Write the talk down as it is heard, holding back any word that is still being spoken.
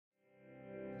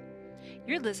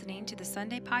You're listening to the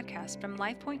Sunday podcast from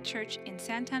LifePoint Church in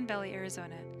Santan Valley,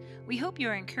 Arizona. We hope you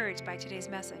are encouraged by today's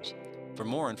message. For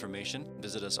more information,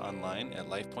 visit us online at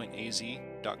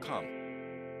lifepointaz.com.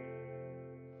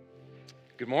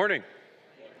 Good morning.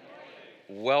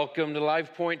 Welcome to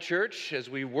LifePoint Church as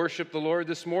we worship the Lord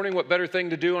this morning. What better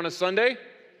thing to do on a Sunday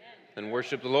than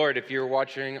worship the Lord? If you're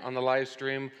watching on the live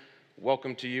stream,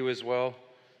 welcome to you as well.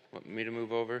 Want me to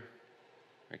move over?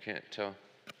 I can't tell.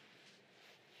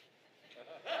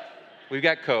 We've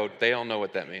got code. They all know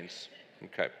what that means.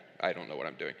 Okay, I don't know what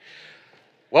I'm doing.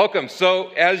 Welcome. So,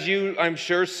 as you, I'm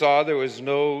sure, saw, there was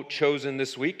no Chosen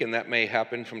this week, and that may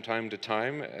happen from time to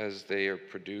time as they are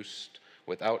produced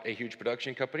without a huge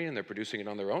production company, and they're producing it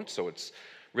on their own, so it's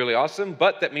really awesome.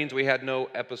 But that means we had no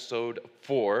episode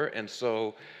 4, and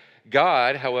so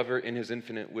God, however, in his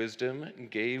infinite wisdom,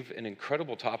 gave an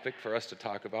incredible topic for us to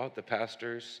talk about. The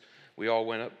pastors, we all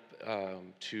went up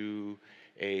to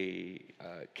a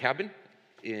cabin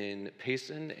in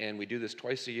Payson, and we do this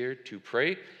twice a year to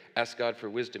pray, ask God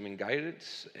for wisdom and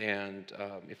guidance, and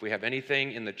if we have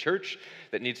anything in the church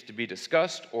that needs to be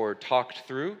discussed or talked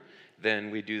through, then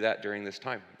we do that during this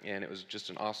time. And it was just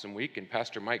an awesome week, and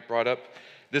Pastor Mike brought up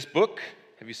this book.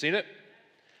 Have you seen it?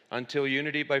 Until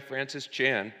Unity by Francis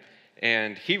Chan,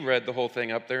 and he read the whole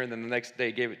thing up there, and then the next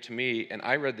day gave it to me, and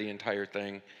I read the entire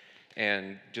thing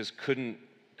and just couldn't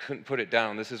put it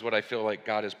down. This is what I feel like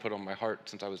God has put on my heart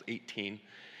since I was 18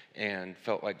 and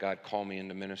felt like God called me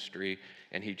into ministry,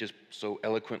 and he just so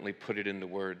eloquently put it into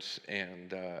words.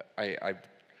 And I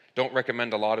don't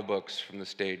recommend a lot of books from the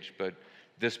stage, but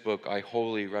this book I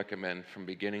wholly recommend from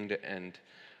beginning to end.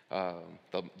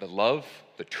 The love,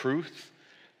 the truth,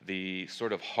 the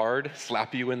sort of hard,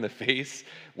 slap you in the face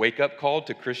wake-up call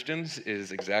to Christians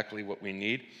is exactly what we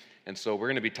need. And so we're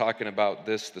going to be talking about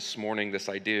this morning, this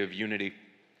idea of unity.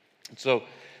 So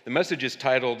the message is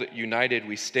titled, United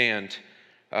We Stand.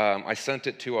 I sent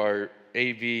it to our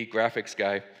AV graphics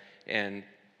guy, and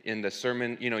in the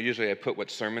sermon, usually I put what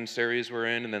sermon series we're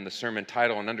in, and then the sermon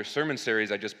title, and under sermon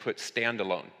series I just put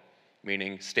standalone,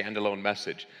 meaning standalone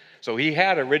message. So he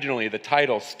had originally the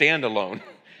title Standalone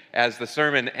as the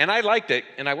sermon, and I liked it,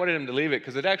 and I wanted him to leave it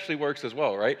because it actually works as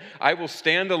well, right? I will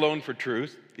stand alone for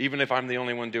truth, even if I'm the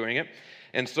only one doing it.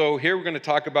 And so here we're going to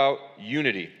talk about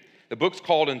unity. The book's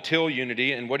called Until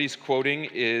Unity, and what he's quoting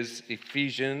is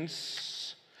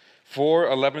Ephesians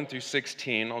 4:11 through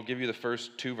 16. I'll give you the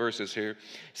first two verses here. It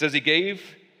says, he gave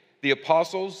the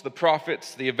apostles, the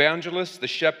prophets, the evangelists, the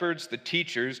shepherds, the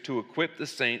teachers to equip the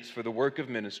saints for the work of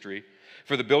ministry,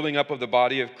 for the building up of the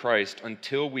body of Christ,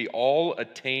 until we all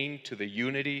attain to the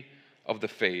unity of the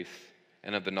faith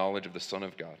and of the knowledge of the Son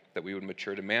of God, that we would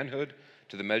mature to manhood,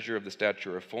 to the measure of the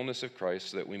stature of fullness of Christ,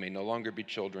 so that we may no longer be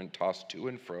children tossed to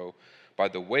and fro by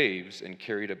the waves and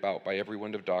carried about by every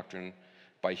wind of doctrine,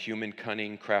 by human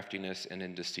cunning, craftiness, and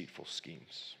in deceitful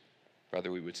schemes.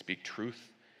 Rather, we would speak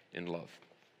truth in love.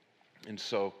 And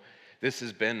so this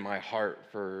has been my heart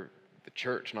for the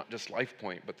church, not just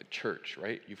LifePoint, but the church,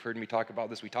 right? You've heard me talk about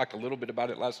this. We talked a little bit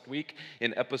about it last week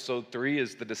in episode 3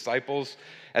 as the disciples,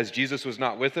 as Jesus was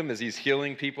not with them, as he's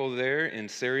healing people there in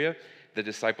Syria, the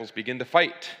disciples begin to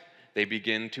fight. They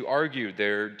begin to argue.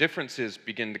 Their differences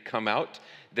begin to come out.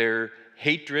 Their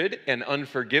hatred and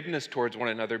unforgiveness towards one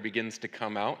another begins to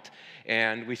come out,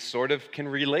 and we sort of can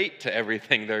relate to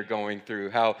everything they're going through,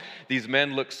 how these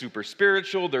men look super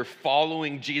spiritual, they're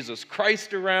following Jesus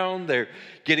Christ around, they're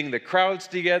getting the crowds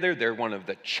together, they're one of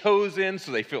the chosen,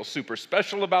 so they feel super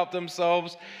special about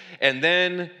themselves, and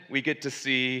then we get to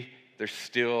see they're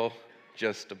still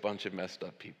just a bunch of messed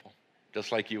up people,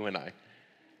 just like you and I.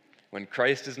 When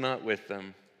Christ is not with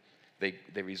them, they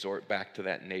resort back to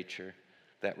that nature,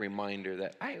 that reminder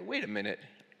that, wait a minute,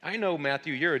 I know,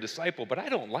 Matthew, you're a disciple, but I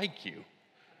don't like you.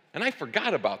 And I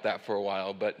forgot about that for a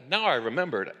while, but now I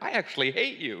remembered, I actually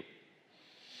hate you.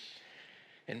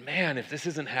 And man, if this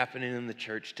isn't happening in the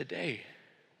church today,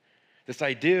 this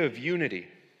idea of unity.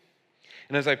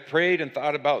 And as I prayed and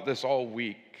thought about this all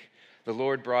week, the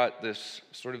Lord brought this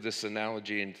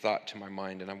analogy and thought to my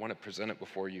mind, and I want to present it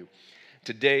before you.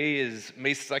 Today is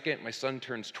May 2nd. My son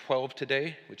turns 12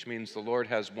 today, which means the Lord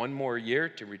has one more year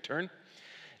to return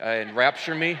and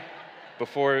rapture me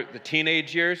before the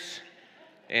teenage years.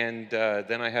 And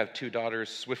then I have 2 daughters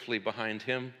swiftly behind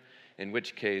him, in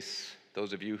which case,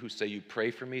 those of you who say you pray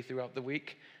for me throughout the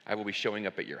week, I will be showing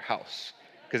up at your house,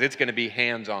 because it's going to be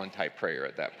hands-on type prayer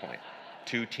at that point.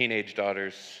 2 teenage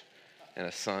daughters and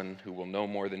a son who will know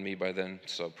more than me by then,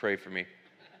 so pray for me.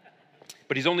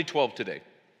 But he's only 12 today.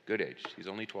 Good age. He's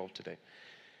only 12 today.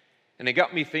 And it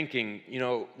got me thinking,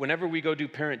 whenever we go do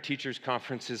parent-teachers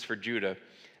conferences for Judah,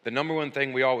 the number one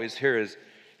thing we always hear is,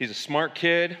 He's a smart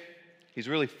kid. He's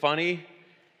really funny.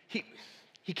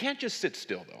 He can't just sit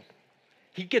still, though.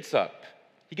 He gets up.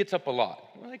 He gets up a lot.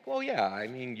 We're like, well, yeah, I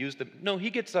mean, No, he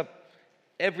gets up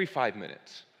every 5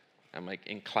 minutes. I'm like,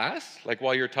 in class? Like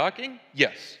while you're talking?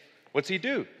 Yes. What's he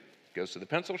do? Goes to the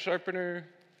pencil sharpener,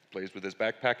 plays with his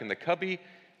backpack in the cubby,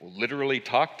 will literally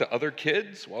talk to other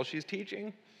kids while she's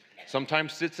teaching.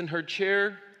 Sometimes sits in her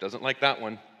chair, doesn't like that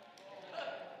one.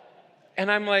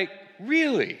 And I'm like,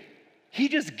 really? He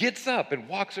just gets up and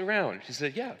walks around. She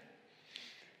said, yeah.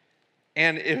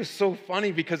 And it was so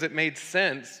funny because it made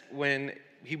sense when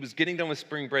he was getting done with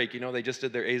spring break. You know, they just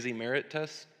did their AZ merit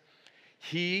test.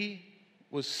 He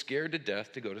was scared to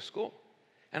death to go to school.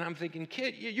 And I'm thinking,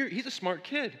 kid, he's a smart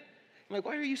kid. I'm like,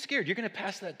 why are you scared? You're going to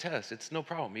pass that test. It's no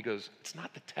problem. He goes, it's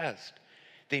not the test.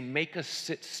 They make us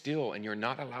sit still, and you're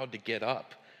not allowed to get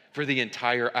up for the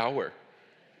entire hour.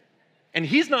 And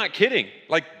he's not kidding.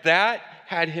 Like, that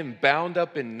had him bound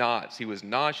up in knots. He was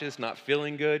nauseous, not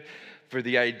feeling good, for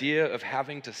the idea of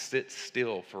having to sit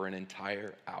still for an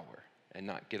entire hour and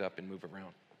not get up and move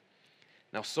around.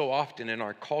 Now, so often in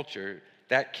our culture,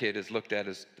 that kid is looked at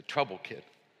as the trouble kid,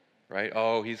 right?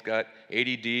 Oh, he's got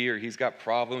ADD or he's got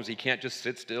problems. He can't just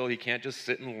sit still. He can't just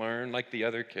sit and learn like the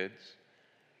other kids.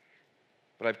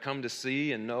 But I've come to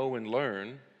see and know and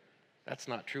learn that's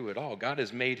not true at all. God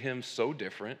has made him so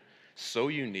different, so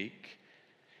unique.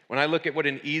 When I look at what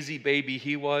an easy baby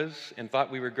he was and thought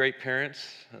we were great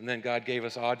parents, and then God gave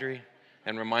us Audrey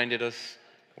and reminded us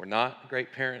we're not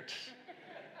great parents,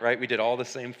 right? We did all the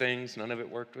same things. None of it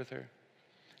worked with her.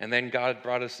 And then God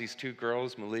brought us these two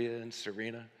girls, Malia and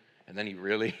Serena. And then he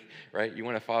really, right? You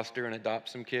want to foster and adopt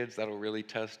some kids? That'll really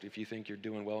test if you think you're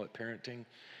doing well at parenting.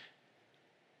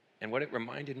 And what it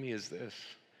reminded me is this.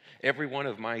 Every one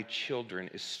of my children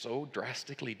is so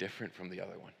drastically different from the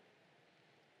other one.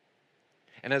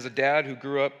 And as a dad who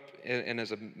grew up, and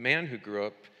as a man who grew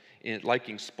up in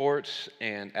liking sports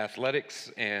and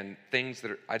athletics and things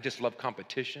I just love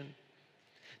competition,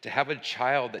 to have a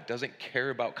child that doesn't care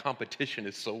about competition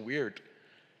is so weird.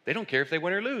 They don't care if they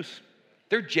win or lose.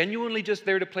 They're genuinely just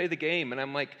there to play the game. And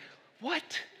I'm like,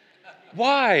 what?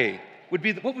 Why? What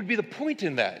would be the point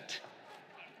in that?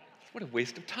 What a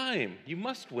waste of time. You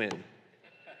must win.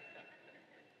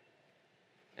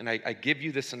 And I give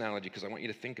you this analogy because I want you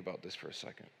to think about this for a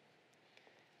second.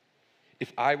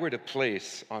 If I were to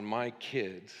place on my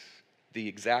kids the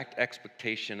exact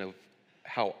expectation of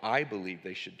how I believe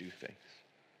they should do things,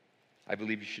 I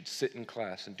believe you should sit in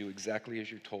class and do exactly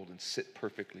as you're told and sit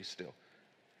perfectly still.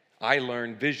 I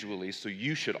learn visually, so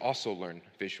you should also learn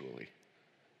visually.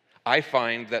 I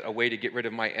find that a way to get rid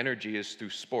of my energy is through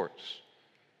sports.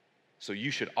 So you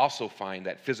should also find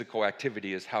that physical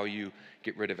activity is how you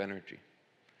get rid of energy.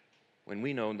 When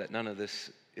we know that none of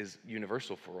this is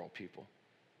universal for all people.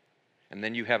 And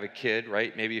then you have a kid,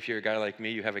 right? Maybe if you're a guy like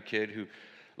me, you have a kid who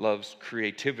loves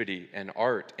creativity and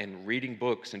art and reading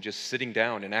books and just sitting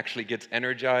down and actually gets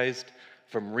energized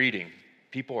from reading.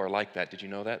 People are like that. Did you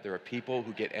know that? There are people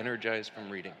who get energized from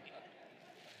reading.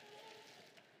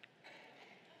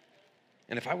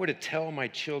 And if I were to tell my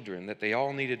children that they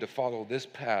all needed to follow this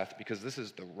path because this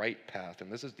is the right path and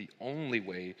this is the only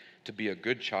way to be a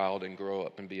good child and grow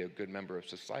up and be a good member of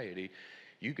society,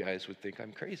 you guys would think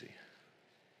I'm crazy.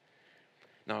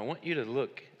 Now, I want you to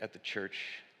look at the church,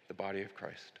 the body of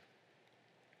Christ.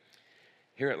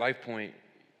 Here at LifePoint,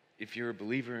 if you're a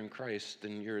believer in Christ,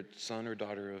 then you're a son or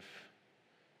daughter of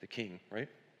the King, right?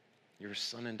 You're a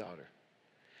son and daughter.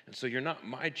 And so you're not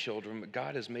my children, but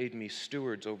God has made me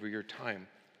stewards over your time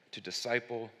to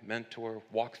disciple, mentor,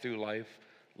 walk through life,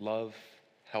 love,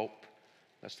 help.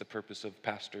 That's the purpose of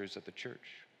pastors at the church.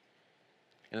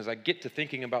 And as I get to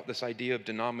thinking about this idea of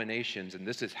denominations, and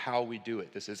this is how we do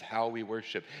it, this is how we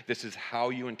worship, this is how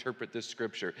you interpret this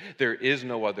scripture, there is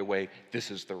no other way,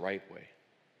 this is the right way.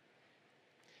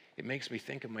 It makes me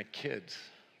think of my kids.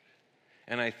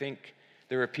 And I think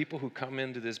there are people who come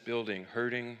into this building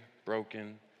hurting,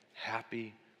 broken,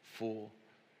 happy, full.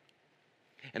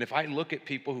 And if I look at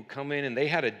people who come in and they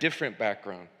had a different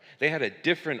background, they had a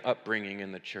different upbringing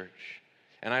in the church,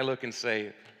 and I look and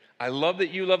say, I love that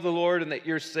you love the Lord and that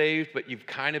you're saved, but you've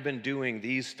kind of been doing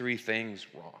these three things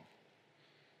wrong.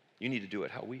 You need to do it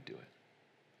how we do it.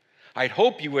 I'd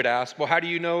hope you would ask, well, how do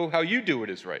you know how you do it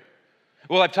is right?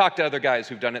 Well, I've talked to other guys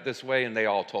who've done it this way, and they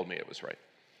all told me it was right.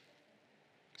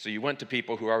 So you went to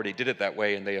people who already did it that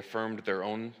way, and they affirmed their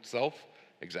own self?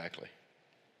 Exactly.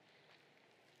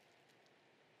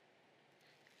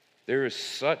 There is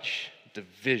such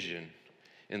division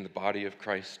in the body of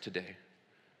Christ today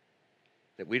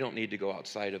that we don't need to go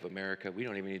outside of America. We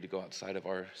don't even need to go outside of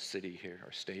our city here,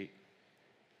 our state,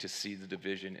 to see the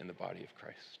division in the body of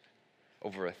Christ.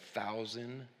 Over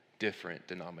 1,000 different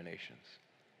denominations.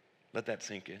 Let that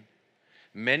sink in.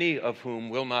 Many of whom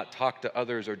will not talk to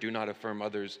others or do not affirm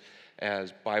others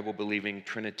as Bible-believing,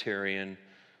 Trinitarian,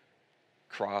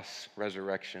 cross,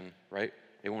 resurrection, right?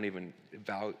 They won't even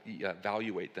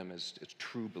evaluate them as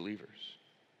true believers.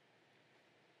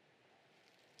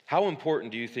 How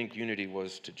important do you think unity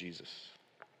was to Jesus?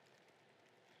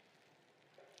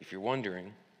 If you're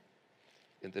wondering,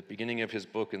 at the beginning of his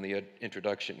book, in the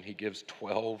introduction, he gives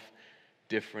 12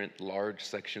 different large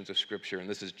sections of Scripture, and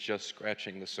this is just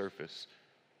scratching the surface.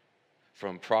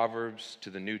 From Proverbs to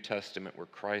the New Testament, where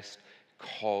Christ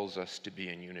calls us to be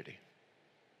in unity.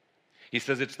 He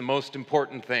says it's the most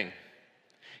important thing.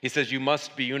 He says you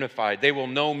must be unified. They will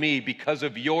know me because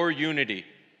of your unity.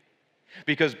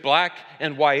 Because black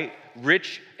and white,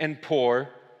 rich and poor,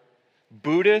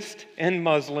 Buddhist and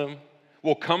Muslim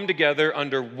will come together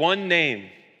under one name.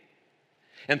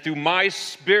 And through my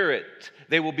Spirit,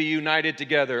 they will be united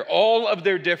together. All of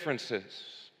their differences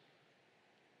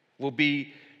will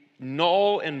be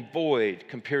null and void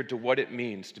compared to what it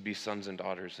means to be sons and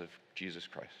daughters of Jesus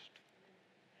Christ.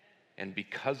 And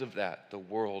because of that, the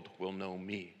world will know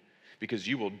me. Because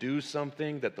you will do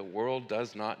something that the world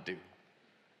does not do.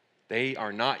 They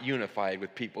are not unified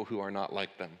with people who are not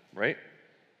like them, right?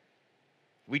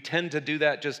 We tend to do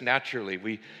that just naturally.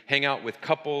 We hang out with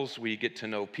couples, we get to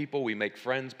know people, we make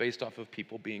friends based off of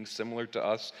people being similar to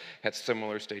us at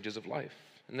similar stages of life.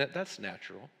 And that's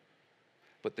natural.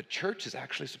 But the church is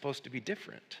actually supposed to be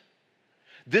different.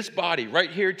 This body right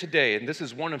here today, and this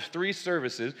is one of 3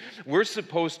 services, we're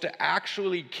supposed to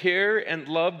actually care and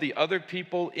love the other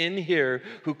people in here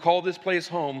who call this place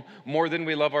home more than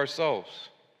we love ourselves.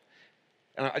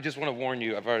 And I just want to warn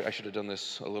you, I should have done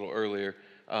this a little earlier.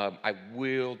 I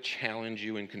will challenge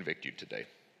you and convict you today.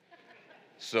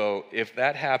 So if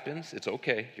that happens, it's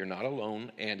okay. You're not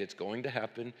alone, and it's going to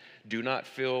happen. Do not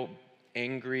feel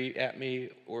angry at me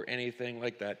or anything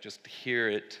like that. Just hear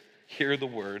it, hear the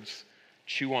words,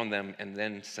 chew on them, and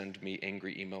then send me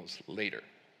angry emails later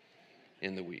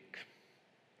in the week.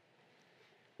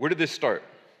 Where did this start?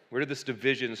 Where did this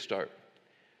division start?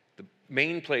 The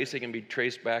main place it can be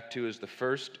traced back to is the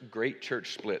first great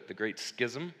church split, the Great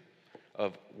Schism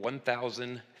of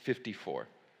 1054.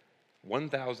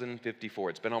 1054.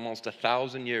 It's been almost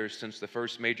 1,000 years since the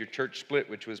first major church split,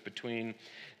 which was between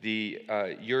the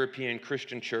European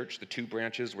Christian Church, the 2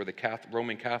 branches were the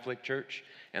Roman Catholic Church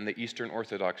and the Eastern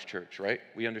Orthodox Church, right?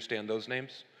 We understand those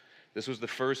names? This was the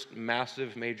first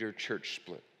massive major church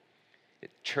split.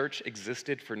 Church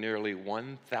existed for nearly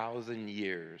 1,000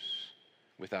 years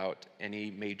without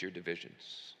any major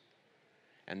divisions.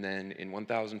 And then in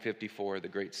 1054, the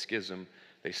Great Schism,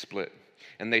 they split.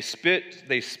 And they split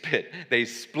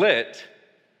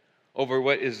over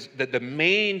what is the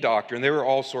main doctrine. There were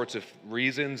all sorts of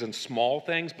reasons and small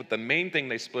things, but the main thing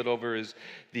they split over is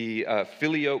the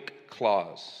Filioque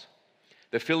Clause.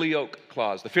 The Filioque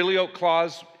Clause. The Filioque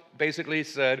Clause basically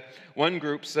said, one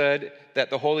group said that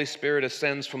the Holy Spirit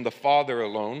ascends from the Father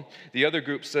alone. The other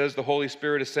group says the Holy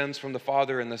Spirit ascends from the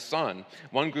Father and the Son.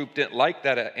 One group didn't like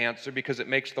that answer because it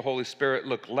makes the Holy Spirit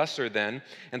look lesser than.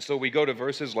 And so we go to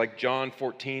verses like John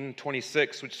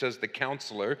 14:26, which says the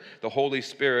Counselor, the Holy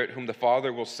Spirit, whom the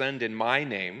Father will send in my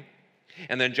name.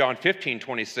 And then John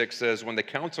 15:26 says, when the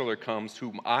Counselor comes,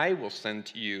 whom I will send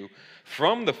to you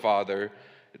from the Father,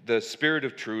 the Spirit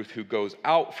of truth who goes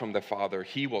out from the Father,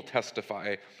 he will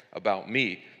testify about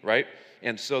me, right?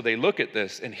 And so they look at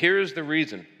this, and here's the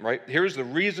reason, right? Here's the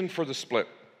reason for the split.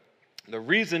 The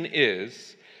reason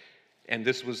is, and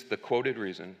this was the quoted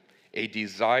reason, a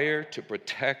desire to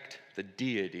protect the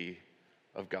deity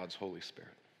of God's Holy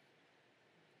Spirit.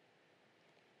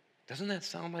 Doesn't that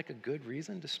sound like a good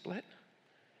reason to split?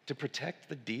 To protect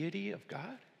the deity of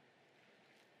God?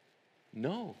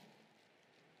 No.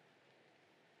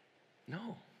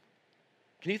 No.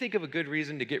 Can you think of a good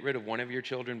reason to get rid of one of your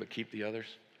children but keep the others?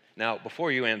 Now,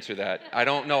 before you answer that, I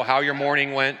don't know how your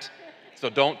morning went, so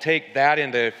don't take that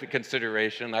into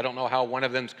consideration. I don't know how one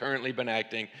of them's currently been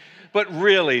acting, but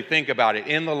really think about it.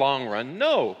 In the long run,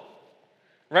 no,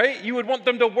 right? You would want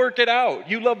them to work it out.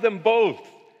 You love them both.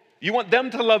 You want them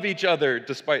to love each other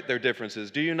despite their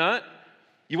differences, do you not?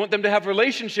 You want them to have a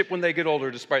relationship when they get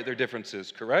older despite their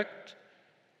differences, correct?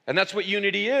 And that's what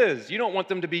unity is. You don't want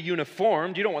them to be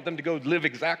uniformed. You don't want them to go live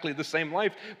exactly the same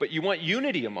life, but you want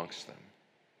unity amongst them.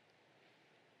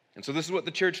 And so this is what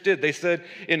the church did. They said,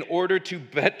 in order to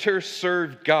better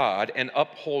serve God and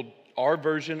uphold our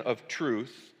version of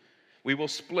truth, we will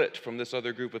split from this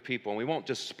other group of people. And we won't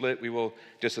just split, we will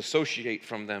disassociate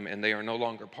from them, and they are no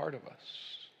longer part of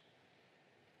us.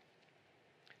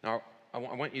 Now, I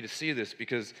want you to see this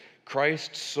because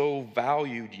Christ so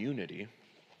valued unity.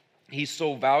 He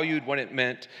so valued what it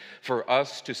meant for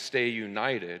us to stay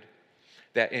united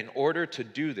that in order to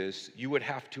do this, you would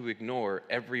have to ignore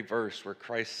every verse where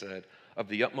Christ said, of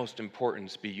the utmost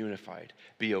importance, be unified,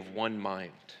 be of one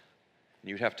mind. And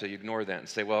you'd have to ignore that and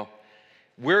say, well,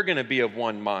 we're going to be of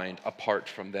one mind apart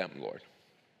from them, Lord.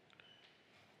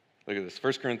 Look at this,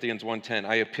 1 Corinthians 1:10.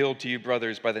 I appeal to you,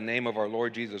 brothers, by the name of our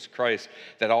Lord Jesus Christ,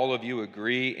 that all of you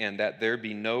agree and that there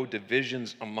be no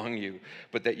divisions among you,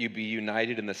 but that you be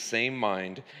united in the same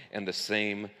mind and the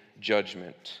same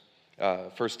judgment.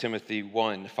 1 Timothy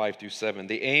 1:5-7.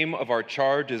 The aim of our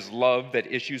charge is love that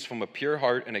issues from a pure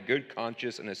heart and a good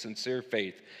conscience and a sincere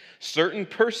faith. Certain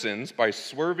persons, by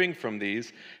swerving from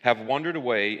these, have wandered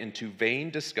away into vain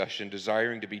discussion,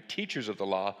 desiring to be teachers of the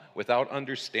law without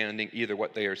understanding either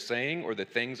what they are saying or the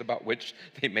things about which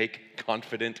they make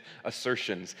confident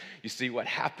assertions. You see what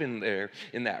happened there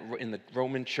in the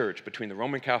Roman church, between the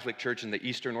Roman Catholic Church and the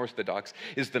Eastern Orthodox,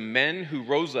 is the men who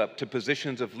rose up to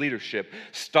positions of leadership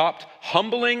stopped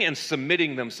humbling and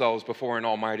submitting themselves before an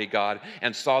almighty God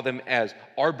and saw them as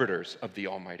arbiters of the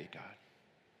almighty God.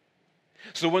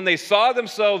 So when they saw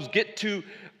themselves get to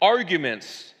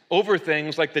arguments over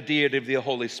things like the deity of the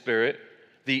Holy Spirit,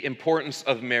 the importance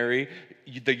of Mary,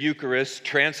 the Eucharist,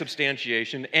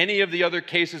 transubstantiation, any of the other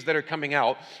cases that are coming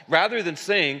out, rather than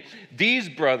saying, these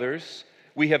brothers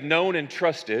we have known and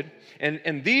trusted,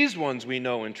 and these ones we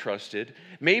know and trusted,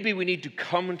 maybe we need to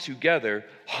come together,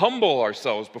 humble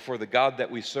ourselves before the God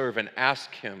that we serve, and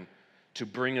ask Him to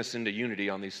bring us into unity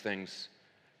on these things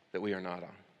that we are not on.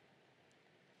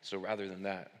 So rather than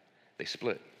that, they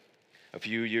split. A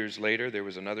few years later, there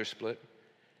was another split,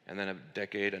 and then a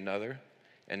decade, another,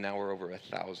 and now we're over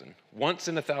 1,000. Once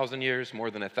in 1,000 years, more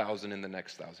than 1,000 in the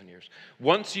next 1,000 years.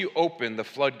 Once you open the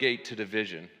floodgate to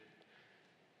division,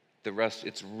 the rest,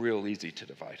 it's real easy to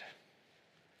divide.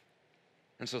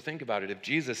 And so think about it. If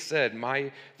Jesus said,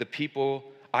 the people,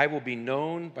 I will be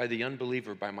known by the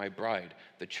unbeliever, by my bride,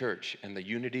 the church, and the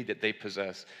unity that they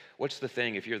possess, what's the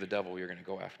thing if you're the devil you're going to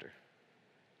go after?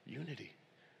 Unity.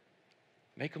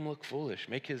 Make him look foolish.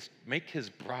 Make his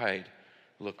bride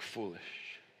look foolish.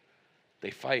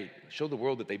 They fight. Show the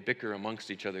world that they bicker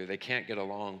amongst each other. They can't get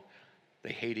along.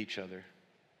 They hate each other.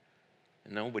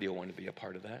 And nobody will want to be a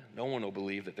part of that. No one will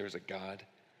believe that there's a God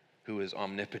who is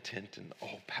omnipotent and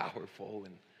all-powerful,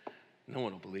 and no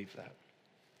one will believe that.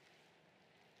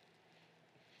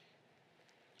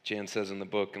 Jan says in the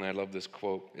book, and I love this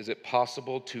quote, is it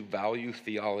possible to value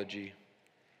theology,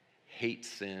 hate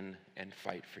sin, and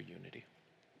fight for unity?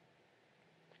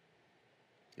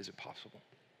 Is it possible?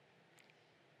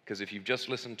 Because if you've just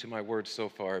listened to my words so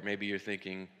far, maybe you're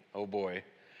thinking, oh boy,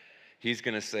 he's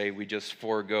going to say we just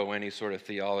forego any sort of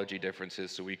theology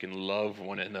differences so we can love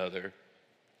one another.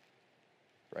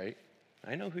 Right?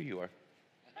 I know who you are.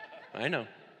 I know.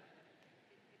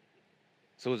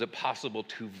 So is it possible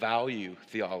to value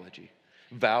theology,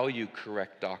 value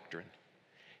correct doctrine,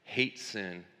 hate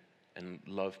sin, and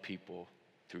love people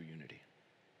through unity?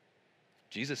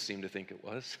 Jesus seemed to think it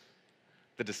was.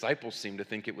 The disciples seemed to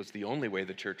think it was the only way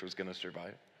the church was going to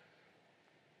survive.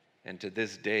 And to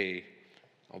this day,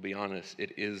 I'll be honest,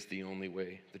 it is the only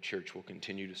way the church will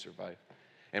continue to survive.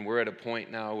 And we're at a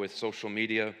point now with social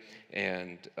media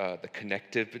and the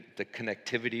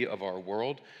connectivity of our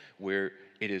world where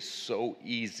it is so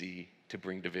easy to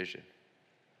bring division,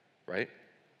 right?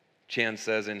 Chan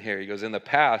says in here, he goes, in the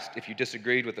past, if you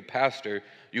disagreed with the pastor,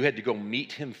 you had to go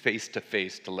meet him face to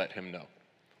face to let him know,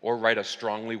 or write a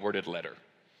strongly worded letter.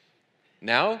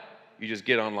 Now, you just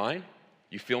get online,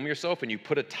 you film yourself, and you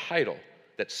put a title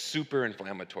that's super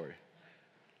inflammatory.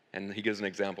 And he gives an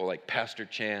example like Pastor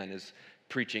Chan is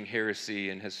preaching heresy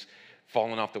and has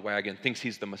fallen off the wagon, thinks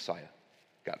he's the Messiah.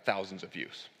 Got thousands of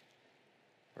views,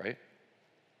 right?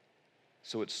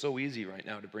 So it's so easy right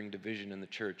now to bring division in the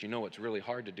church. You know what's really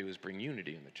hard to do is bring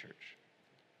unity in the church.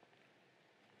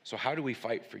 So how do we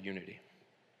fight for unity?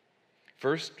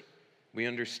 First, we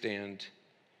understand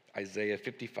Isaiah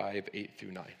 55,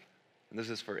 8-9. And this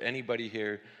is for anybody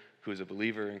here who is a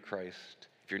believer in Christ.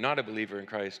 If you're not a believer in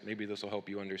Christ, maybe this will help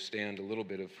you understand a little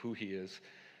bit of who he is.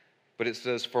 But it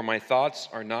says, for my thoughts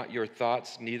are not your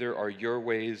thoughts, neither are your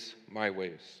ways my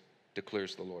ways,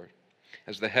 declares the Lord.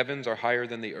 As the heavens are higher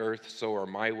than the earth, so are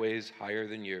my ways higher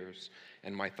than yours,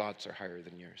 and my thoughts are higher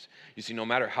than yours. You see, no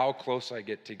matter how close I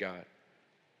get to God,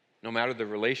 no matter the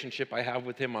relationship I have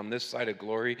with him on this side of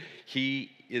glory,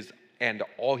 he is and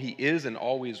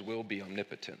always will be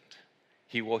omnipotent.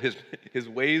 His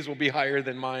ways will be higher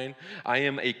than mine. I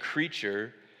am a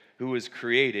creature who is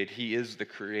created. He is the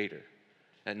creator.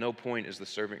 At no point is the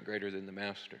servant greater than the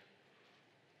master.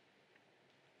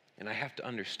 And I have to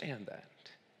understand that.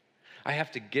 I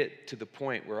have to get to the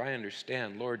point where I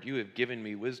understand, Lord, you have given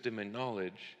me wisdom and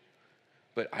knowledge,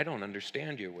 but I don't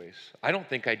understand your ways. I don't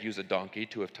think I'd use a donkey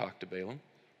to have talked to Balaam.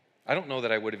 I don't know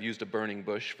that I would have used a burning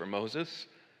bush for Moses.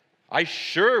 I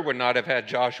sure would not have had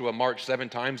Joshua march 7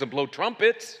 times and blow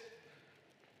trumpets.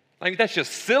 I mean, that's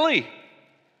just silly.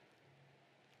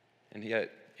 And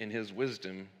yet, in his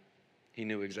wisdom, he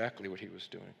knew exactly what he was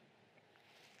doing.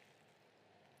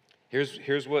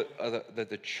 Here's what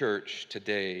the church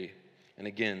today, and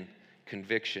again,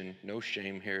 conviction, no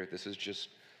shame here, this is just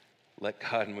let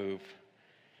God move,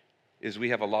 is we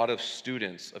have a lot of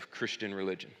students of Christian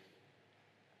religion.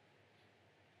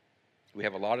 We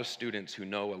have a lot of students who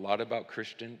know a lot about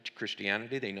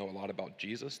Christianity. They know a lot about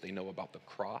Jesus. They know about the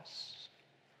cross.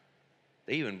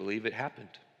 They even believe it happened.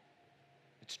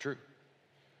 It's true.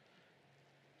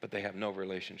 But they have no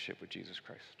relationship with Jesus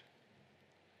Christ.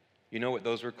 You know what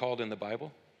those were called in the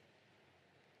Bible?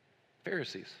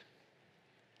 Pharisees.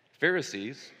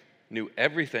 Pharisees knew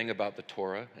everything about the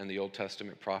Torah and the Old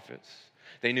Testament prophets.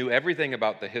 They knew everything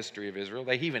about the history of Israel.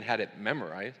 They even had it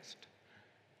memorized.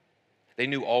 They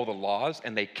knew all the laws,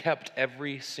 and they kept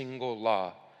every single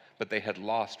law, but they had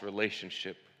lost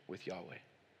relationship with Yahweh.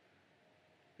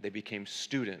 They became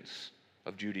students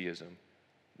of Judaism,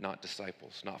 not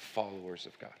disciples, not followers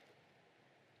of God.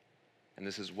 And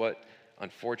this is what,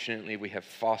 unfortunately, we have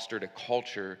fostered a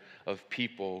culture of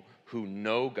people who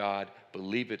know God,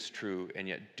 believe it's true, and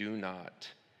yet do not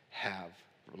have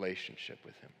relationship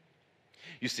with him.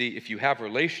 You see, if you have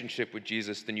relationship with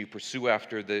Jesus, then you pursue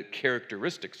after the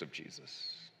characteristics of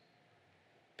Jesus.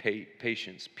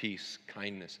 Patience, peace,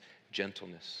 kindness,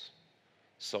 gentleness,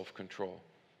 self-control.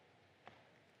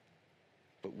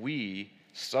 But we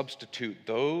substitute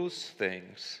those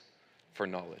things for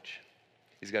knowledge.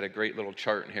 He's got a great little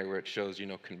chart in here where it shows,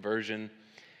 conversion,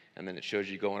 and then it shows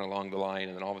you going along the line,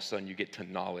 and then all of a sudden you get to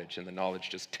knowledge, and the knowledge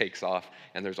just takes off,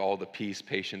 and there's all the peace,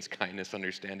 patience, kindness,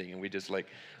 understanding, and we just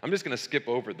I'm just going to skip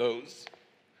over those.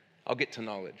 I'll get to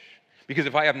knowledge. Because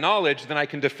if I have knowledge, then I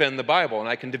can defend the Bible, and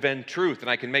I can defend truth, and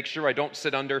I can make sure I don't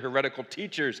sit under heretical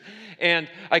teachers, and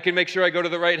I can make sure I go to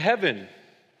the right heaven.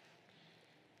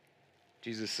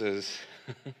 Jesus says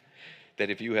that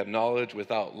if you have knowledge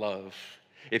without love,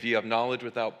 if you have knowledge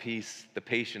without peace, the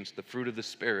patience, the fruit of the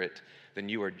Spirit, then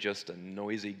you are just a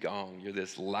noisy gong. You're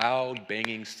this loud,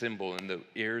 banging cymbal in the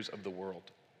ears of the world.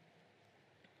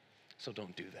 So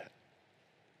don't do that.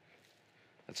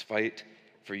 Let's fight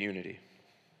for unity.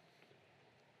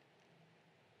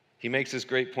 He makes this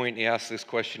great point. He asks this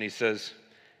question. He says,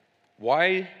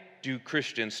 why do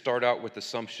Christians start out with the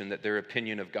assumption that their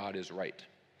opinion of God is right?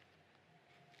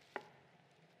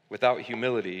 Without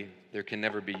humility, there can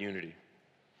never be unity.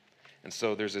 And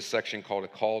so there's a section called A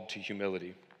Call to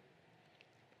Humility.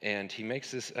 And he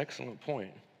makes this excellent point.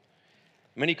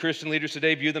 Many Christian leaders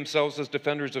today view themselves as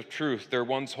defenders of truth. They're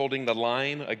ones holding the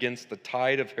line against the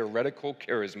tide of heretical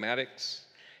charismatics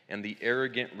and the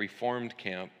arrogant reformed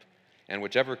camp, and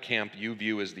whichever camp you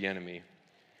view as the enemy.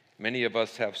 Many of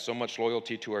us have so much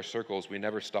loyalty to our circles, we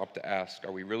never stop to ask,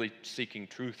 are we really seeking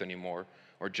truth anymore,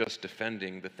 or just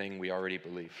defending the thing we already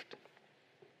believed?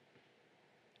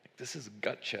 This is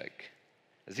gut check.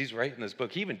 As he's writing this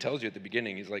book, he even tells you at the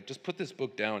beginning, he's like, just put this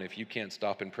book down if you can't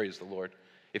stop and praise the Lord.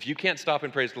 If you can't stop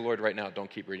and praise the Lord right now, don't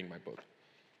keep reading my book.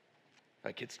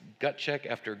 It's gut check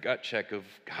after gut check of,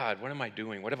 God, what am I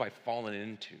doing? What have I fallen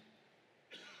into?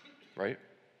 Right?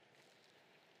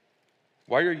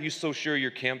 Why are you so sure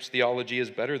your camp's theology is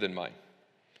better than mine?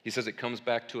 He says it comes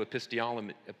back to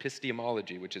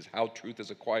epistemology, which is how truth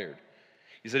is acquired.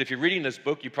 He said, if you're reading this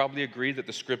book, you probably agree that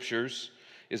the scriptures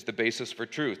is the basis for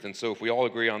truth. And so if we all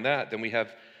agree on that,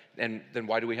 then then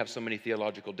why do we have so many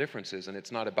theological differences? And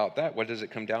it's not about that. What does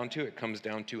it come down to? It comes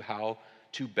down to how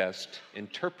to best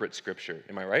interpret Scripture.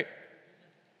 Am I right?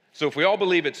 So if we all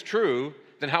believe it's true,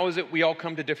 then how is it we all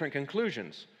come to different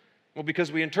conclusions? Well,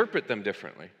 because we interpret them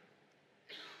differently.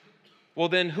 Well,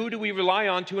 then who do we rely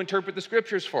on to interpret the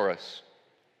Scriptures for us?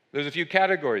 There's a few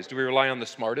categories. Do we rely on the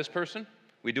smartest person?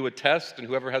 We do a test, and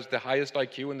whoever has the highest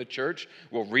IQ in the church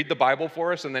will read the Bible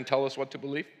for us and then tell us what to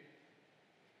believe?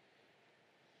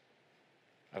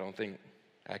 I don't think,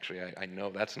 actually, I know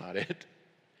that's not it.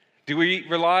 Do we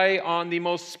rely on the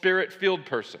most spirit-filled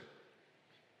person?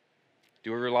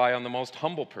 Do we rely on the most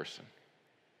humble person?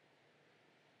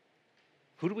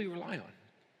 Who do we rely on?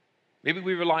 Maybe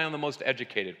we rely on the most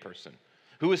educated person,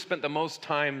 who has spent the most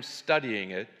time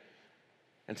studying it,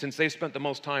 and since they've spent the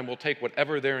most time, we'll take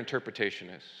whatever their interpretation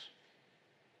is.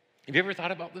 Have you ever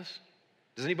thought about this?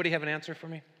 Does anybody have an answer for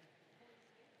me?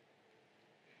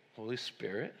 Holy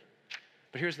Spirit?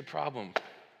 But here's the problem,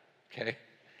 okay?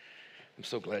 I'm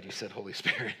so glad you said Holy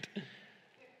Spirit.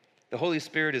 The Holy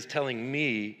Spirit is telling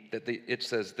me that it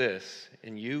says this,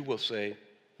 and you will say,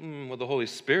 well, the Holy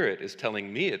Spirit is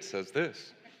telling me it says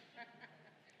this.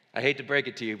 I hate to break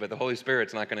it to you, but the Holy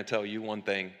Spirit's not going to tell you one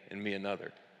thing and me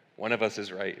another. One of us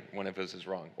is right, one of us is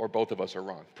wrong, or both of us are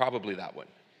wrong. Probably that one.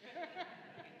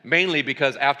 Mainly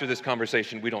because after this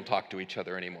conversation, we don't talk to each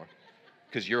other anymore,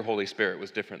 because your Holy Spirit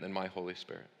was different than my Holy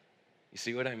Spirit. You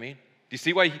see what I mean? Do you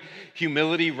see why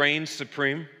humility reigns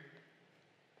supreme?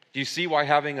 Do you see why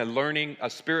having a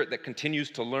spirit that continues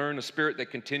to learn, a spirit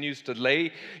that continues to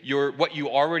lay what you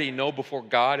already know before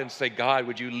God and say, God,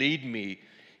 would you lead me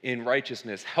in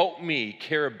righteousness? Help me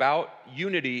care about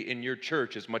unity in your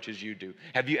church as much as you do.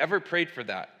 Have you ever prayed for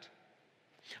that?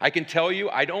 I can tell you,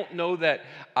 I don't know that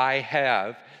I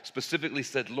have specifically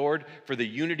said, Lord, for the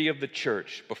unity of the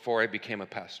church before I became a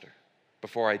pastor,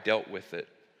 before I dealt with it.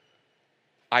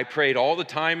 I prayed all the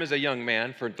time as a young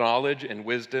man for knowledge and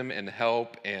wisdom and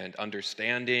help and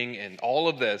understanding and all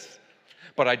of this,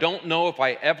 but I don't know if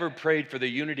I ever prayed for the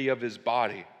unity of his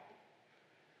body,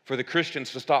 for the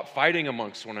Christians to stop fighting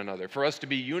amongst one another, for us to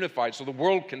be unified so the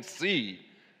world can see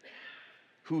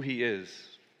who he is.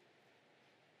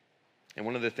 And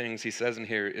one of the things he says in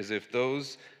here is if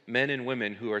those men and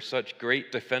women who are such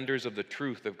great defenders of the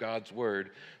truth of God's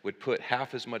word would put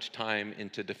half as much time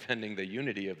into defending the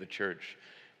unity of the church,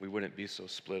 we wouldn't be so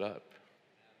split up.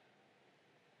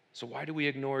 So why do we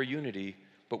ignore unity,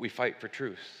 but we fight for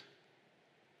truth?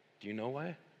 Do you know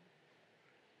why?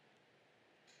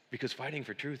 Because fighting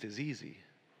for truth is easy.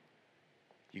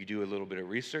 You do a little bit of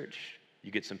research,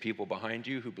 you get some people behind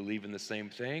you who believe in the same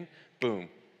thing, boom,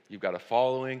 you've got a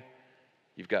following,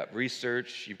 you've got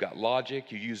research, you've got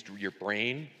logic, you used your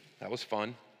brain, that was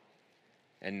fun.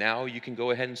 And now you can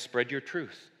go ahead and spread your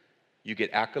truth. You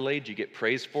get accolades, you get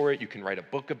praise for it, you can write a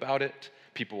book about it.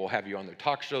 People will have you on their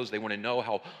talk shows. They want to know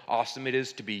how awesome it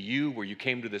is to be you, where you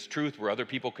came to this truth, where other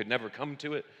people could never come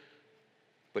to it.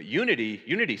 But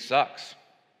unity sucks.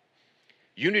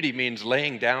 Unity means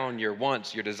laying down your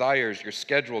wants, your desires, your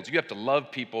schedules. You have to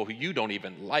love people who you don't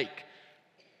even like,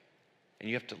 and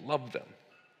you have to love them.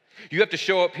 You have to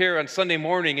show up here on Sunday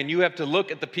morning, and you have to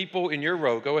look at the people in your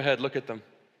row. Go ahead, look at them.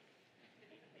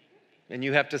 And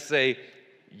you have to say,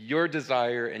 your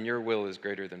desire and your will is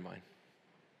greater than mine.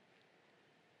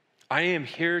 I am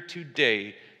here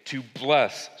today to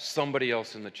bless somebody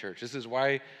else in the church. This is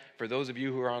why, for those of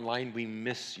you who are online, we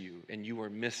miss you, and you are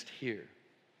missed here.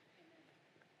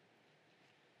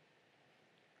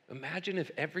 Imagine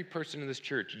if every person in this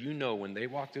church, you know, when they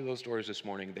walk through those doors this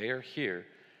morning, they are here,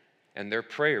 and their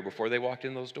prayer before they walked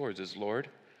in those doors is, Lord,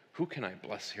 who can I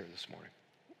bless here this morning?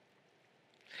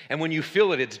 And when you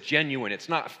feel it, it's genuine. It's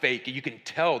not fake. You can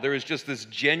tell there is just this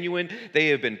genuine, they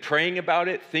have been praying about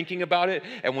it, thinking about it,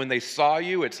 and when they saw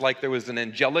you, it's like there was an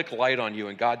angelic light on you,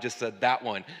 and God just said, that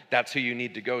one, that's who you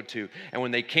need to go to. And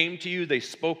when they came to you, they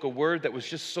spoke a word that was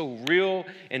just so real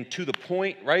and to the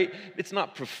point, right? It's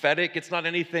not prophetic. It's not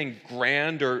anything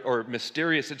grand or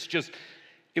mysterious. It's just,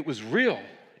 it was real.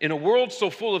 In a world so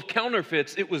full of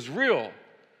counterfeits, it was real.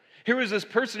 Here is this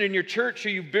person in your church who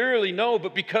you barely know,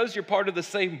 but because you're part of the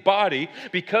same body,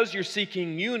 because you're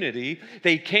seeking unity,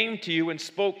 they came to you and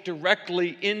spoke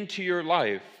directly into your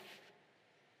life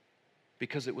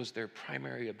because it was their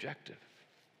primary objective.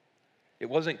 It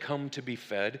wasn't come to be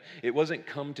fed. It wasn't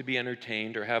come to be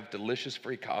entertained or have delicious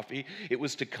free coffee. It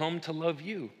was to come to love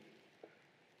you.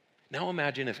 Now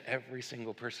imagine if every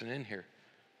single person in here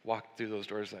walked through those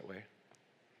doors that way.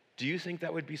 Do you think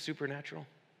that would be supernatural?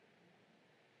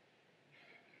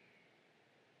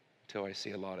 Until I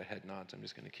see a lot of head nods, I'm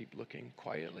just going to keep looking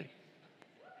quietly.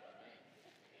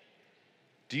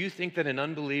 Do you think that an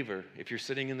unbeliever, if you're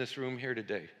sitting in this room here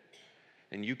today,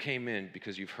 and you came in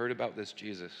because you've heard about this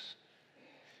Jesus,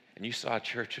 and you saw a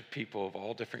church of people of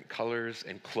all different colors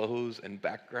and clothes and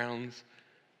backgrounds,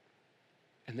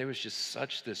 and there was just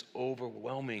such this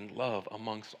overwhelming love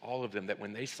amongst all of them that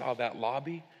when they saw that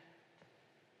lobby,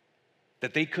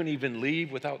 that they couldn't even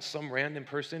leave without some random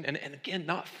person, and again,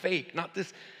 not fake, not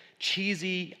this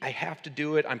cheesy, I have to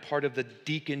do it, I'm part of the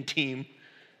deacon team.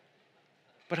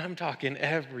 But I'm talking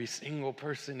every single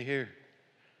person here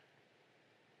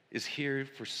is here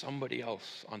for somebody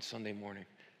else on Sunday morning.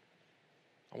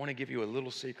 I want to give you a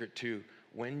little secret too.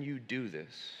 When you do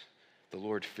this, the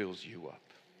Lord fills you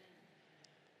up.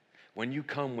 When you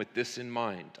come with this in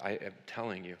mind, I am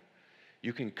telling you,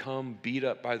 you can come beat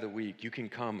up by the week. You can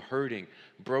come hurting,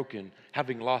 broken,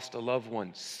 having lost a loved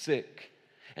one, sick.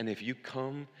 And if you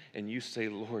come and you say,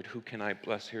 Lord, who can I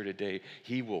bless here today?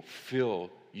 He will fill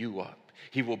you up.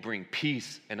 He will bring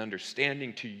peace and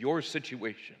understanding to your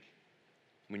situation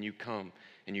when you come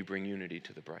and you bring unity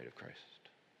to the bride of Christ.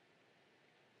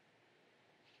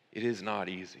 It is not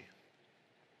easy.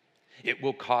 It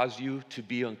will cause you to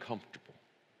be uncomfortable.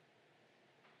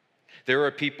 There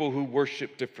are people who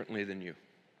worship differently than you.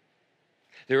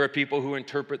 There are people who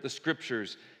interpret the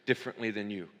scriptures differently than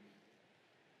you.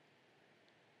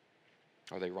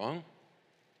 Are they wrong?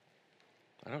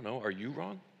 I don't know. Are you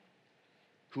wrong?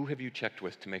 Who have you checked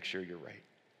with to make sure you're right?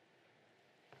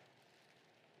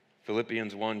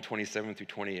 Philippians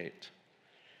 1:27-28.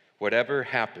 Whatever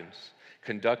happens,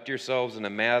 conduct yourselves in a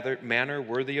manner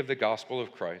worthy of the gospel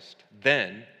of Christ.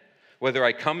 Then, whether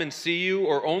I come and see you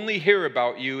or only hear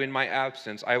about you in my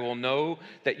absence, I will know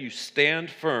that you stand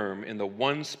firm in the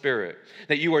one Spirit,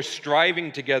 that you are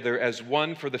striving together as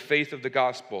one for the faith of the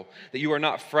gospel, that you are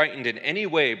not frightened in any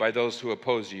way by those who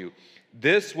oppose you.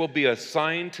 This will be a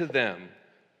sign to them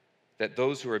that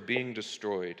those who are being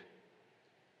destroyed,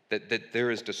 that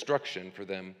there is destruction for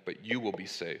them, but you will be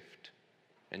saved,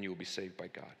 and you will be saved by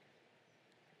God.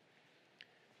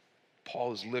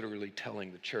 Paul is literally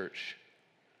telling the church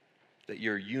that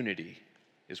your unity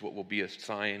is what will be a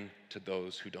sign to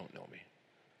those who don't know me.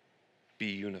 Be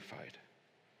unified.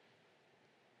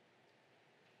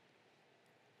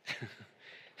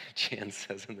 Chan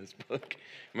says in this book,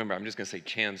 remember, I'm just going to say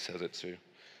Chan says it too.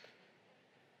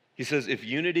 He says, if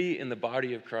unity in the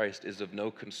body of Christ is of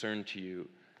no concern to you,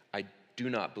 I do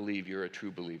not believe you're a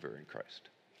true believer in Christ.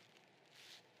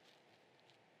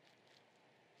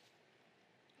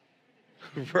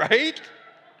 Right?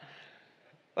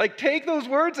 Like, take those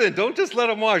words in. Don't just let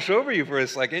them wash over you for a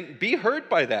second. Be hurt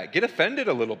by that. Get offended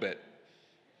a little bit.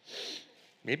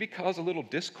 Maybe cause a little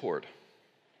discord.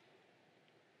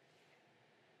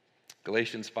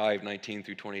 Galatians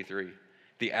 5:19-23.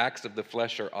 The acts of the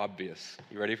flesh are obvious.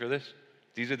 You ready for this?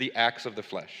 These are the acts of the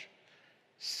flesh: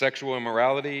 sexual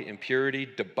immorality, impurity,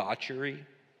 debauchery,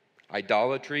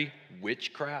 idolatry,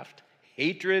 witchcraft,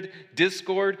 hatred,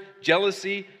 discord,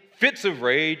 jealousy, fits of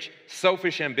rage,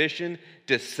 selfish ambition,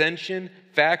 dissension,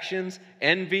 factions,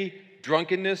 envy,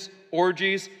 drunkenness,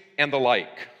 orgies, and the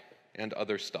like. And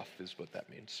other stuff is what that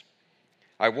means.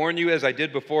 I warn you, as I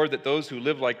did before, that those who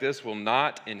live like this will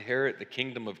not inherit the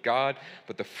kingdom of God,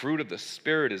 but the fruit of the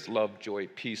Spirit is love, joy,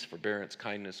 peace, forbearance,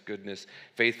 kindness, goodness,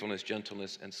 faithfulness,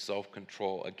 gentleness, and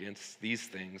self-control. Against these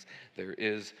things there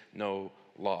is no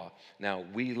law. Now,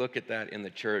 we look at that in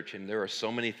the church, and there are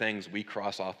so many things we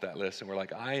cross off that list, and we're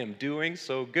like, I am doing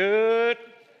so good.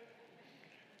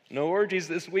 No orgies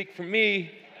this week for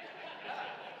me.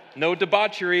 No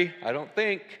debauchery, I don't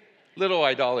think. Little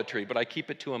idolatry, but I keep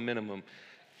it to a minimum.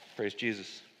 Praise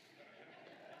Jesus.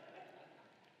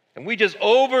 And we just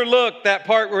overlook that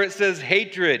part where it says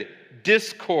hatred,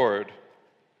 discord,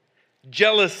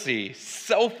 jealousy,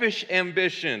 selfish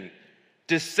ambition,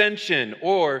 dissension,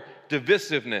 or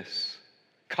divisiveness,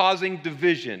 causing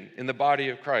division in the body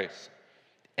of Christ.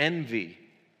 Envy.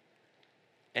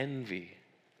 Envy.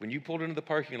 When you pulled into the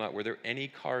parking lot, were there any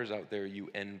cars out there you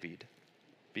envied?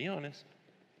 Be honest.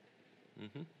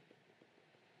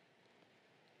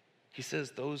 He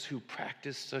says those who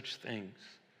practice such things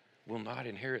will not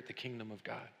inherit the kingdom of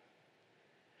God.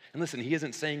 And listen, he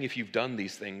isn't saying if you've done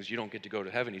these things, you don't get to go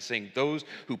to heaven. He's saying those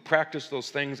who practice those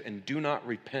things and do not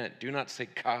repent, do not say,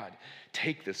 God,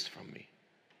 take this from me.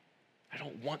 I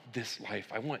don't want this life.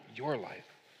 I want your life.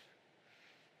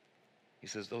 He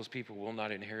says those people will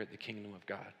not inherit the kingdom of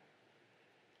God.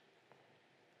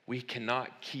 We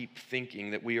cannot keep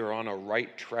thinking that we are on a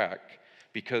right track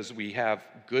because we have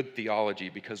good theology,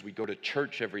 because we go to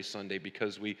church every Sunday,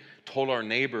 because we told our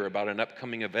neighbor about an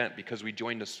upcoming event, because we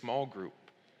joined a small group.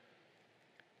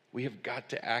 We have got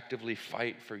to actively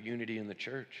fight for unity in the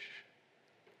church.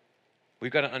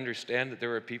 We've got to understand that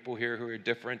there are people here who are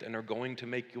different and are going to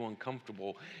make you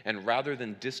uncomfortable, and rather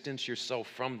than distance yourself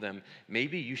from them,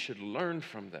 maybe you should learn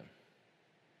from them.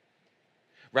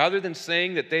 Rather than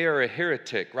saying that they are a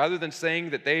heretic, rather than saying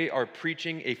that they are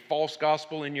preaching a false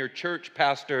gospel in your church,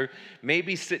 pastor,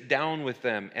 maybe sit down with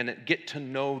them and get to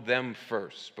know them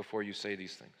first before you say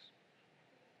these things.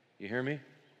 You hear me?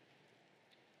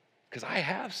 Because I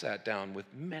have sat down with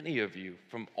many of you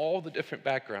from all the different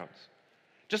backgrounds.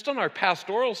 Just on our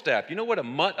pastoral staff. You know what a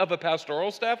mutt of a pastoral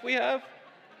staff we have?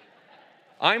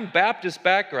 I'm Baptist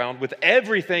background with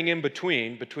everything in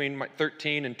between my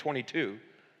 13 and 22.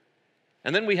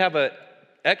 And then we have an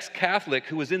ex-Catholic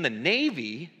who was in the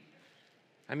Navy.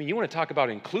 I mean, you want to talk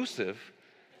about inclusive.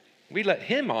 We let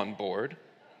him on board,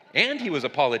 and he was a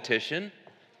politician.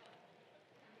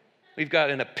 We've got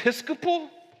an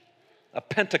Episcopal, a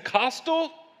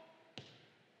Pentecostal.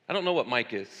 I don't know what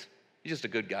Mike is. He's just a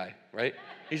good guy, right?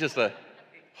 He's just a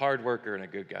hard worker and a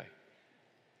good guy.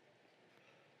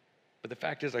 But the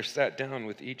fact is, I've sat down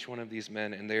with each one of these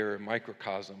men, and they are a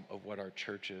microcosm of what our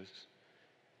church is.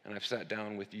 And I've sat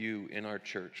down with you in our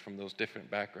church from those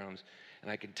different backgrounds, and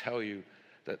I can tell you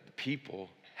that the people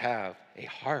have a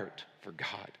heart for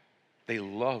God. They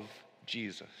love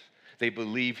Jesus. They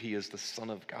believe he is the Son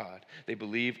of God. They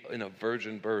believe in a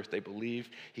virgin birth. They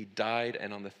believe he died,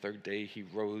 and on the third day he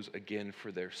rose again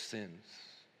for their sins.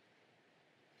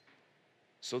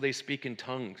 So they speak in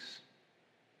tongues.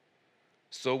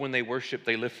 So when they worship,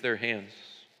 they lift their hands.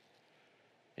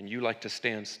 And you like to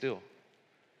stand still.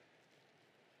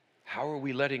 How are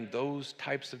we letting those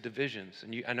types of divisions?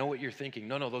 And I know what you're thinking.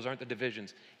 No, those aren't the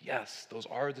divisions. Yes, those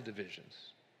are the divisions.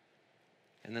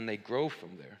 And then they grow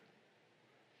from there.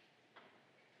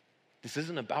 This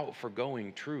isn't about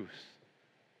forgoing truth.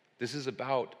 This is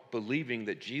about believing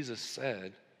that Jesus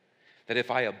said that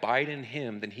if I abide in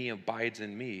him, then he abides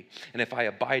in me. And if I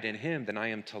abide in him, then I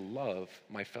am to love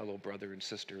my fellow brother and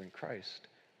sister in Christ.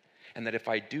 And that if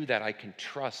I do that, I can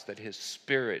trust that his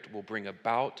Spirit will bring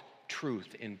about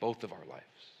truth in both of our lives.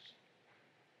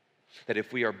 That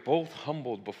if we are both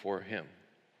humbled before him,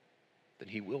 then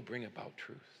he will bring about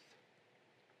truth.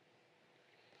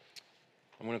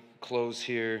 I'm going to close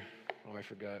here. Oh, I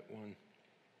forgot one.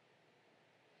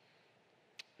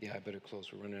 Yeah, I better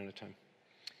close. We're running out of time.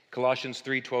 Colossians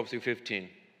 3:12 through 15.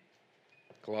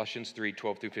 Colossians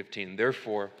 3:12 through 15.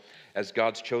 Therefore, as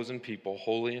God's chosen people,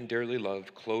 holy and dearly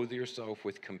loved, clothe yourself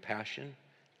with compassion,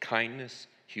 kindness,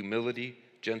 humility,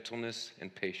 gentleness,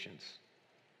 and patience.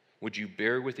 Would you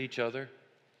bear with each other?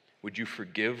 Would you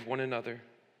forgive one another?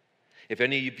 If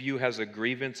any of you has a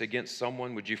grievance against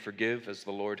someone, would you forgive as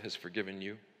the Lord has forgiven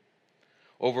you?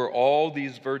 Over all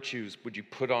these virtues would you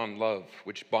put on love,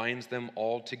 which binds them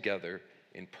all together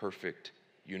in perfect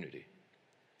unity.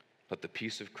 Let the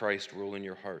peace of Christ rule in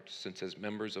your hearts, since as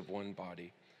members of one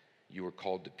body, you are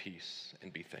called to peace,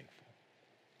 and be thankful.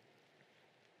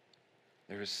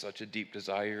 There is such a deep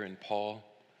desire in Paul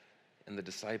and the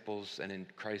disciples and in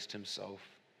Christ himself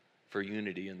for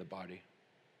unity in the body.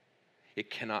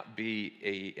 It cannot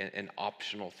be an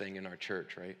optional thing in our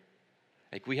church, right?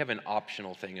 Like, we have an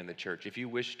optional thing in the church. If you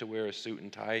wish to wear a suit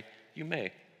and tie, you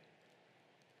may.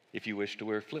 If you wish to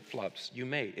wear flip-flops, you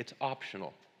may. It's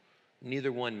optional.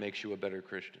 Neither one makes you a better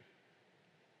Christian.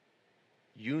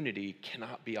 Unity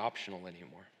cannot be optional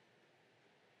anymore.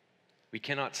 We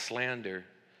cannot slander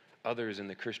others in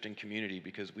the Christian community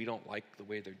because we don't like the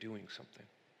way they're doing something.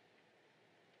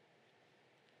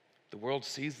 The world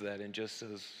sees that and just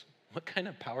says, what kind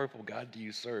of powerful God do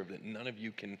you serve that none of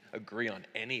you can agree on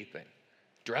anything?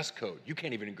 Dress code. You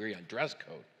can't even agree on dress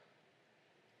code.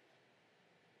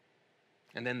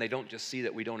 And then they don't just see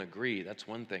that we don't agree. That's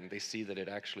one thing. They see that it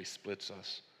actually splits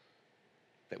us.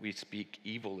 That we speak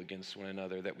evil against one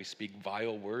another. That we speak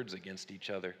vile words against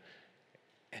each other.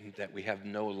 And that we have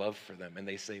no love for them. And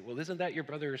they say, well, isn't that your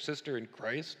brother or sister in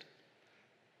Christ?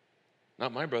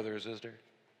 Not my brother or sister.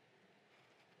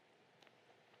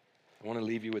 I want to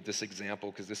leave you with this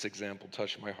example because this example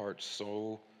touched my heart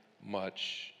so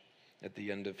much. At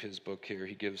the end of his book here,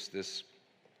 he gives this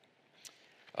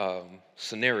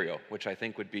scenario, which I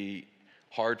think would be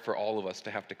hard for all of us to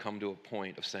have to come to a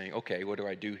point of saying, okay, what do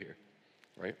I do here,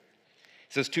 right?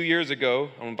 He says, 2 years ago, I'm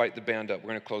going to invite the band up. We're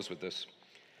going to close with this.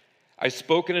 I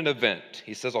spoke at an event.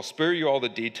 He says, I'll spare you all the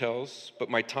details, but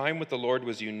my time with the Lord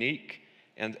was unique,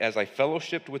 and as I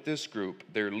fellowshipped with this group,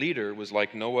 their leader was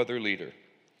like no other leader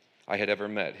I had ever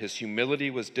met. His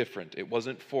humility was different. It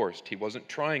wasn't forced. He wasn't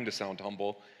trying to sound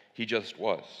humble. He just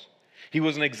was. He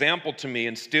was an example to me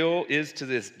and still is to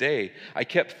this day. I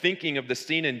kept thinking of the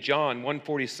scene in John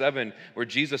 1:47 where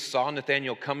Jesus saw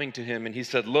Nathanael coming to him and he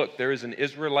said, look, there is an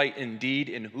Israelite indeed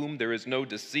in whom there is no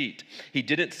deceit. He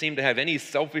didn't seem to have any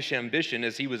selfish ambition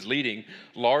as he was leading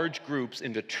large groups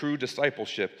into true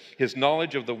discipleship. His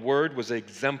knowledge of the word was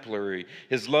exemplary.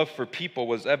 His love for people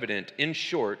was evident. In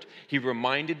short, he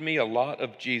reminded me a lot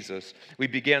of Jesus. We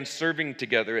began serving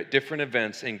together at different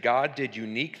events and God did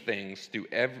unique things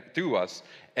through us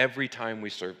every time we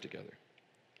served together.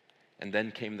 And then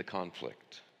came the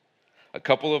conflict. A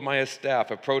couple of my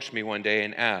staff approached me one day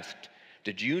and asked,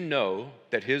 did you know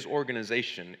that his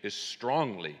organization is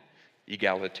strongly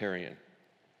egalitarian?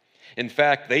 In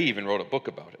fact, they even wrote a book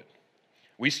about it.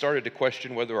 We started to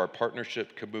question whether our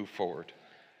partnership could move forward.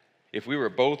 If we were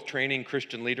both training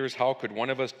Christian leaders, how could one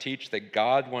of us teach that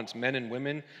God wants men and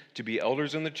women to be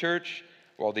elders in the church,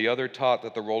 while the other taught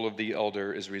that the role of the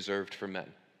elder is reserved for men?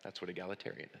 That's what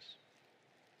egalitarian is.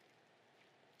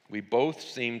 We both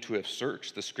seem to have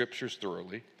searched the scriptures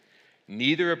thoroughly.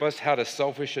 Neither of us had a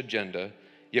selfish agenda,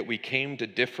 yet we came to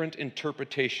different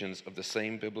interpretations of the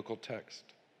same biblical text.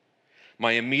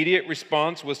 My immediate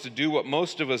response was to do what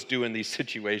most of us do in these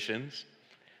situations: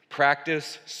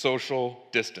 practice social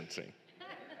distancing.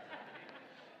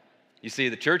 You see,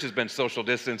 the church has been social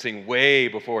distancing way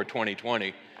before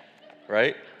 2020,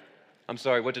 right? I'm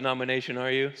sorry, what denomination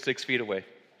are you? 6 feet away.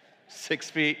 6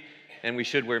 feet, and we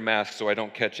should wear masks so I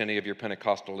don't catch any of your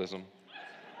Pentecostalism.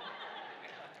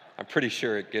 I'm pretty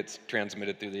sure it gets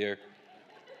transmitted through the air.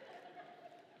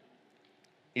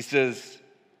 He says,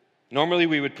 normally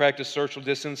we would practice social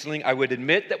distancing. I would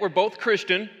admit that we're both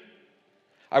Christian.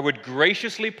 I would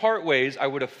graciously part ways. I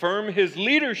would affirm his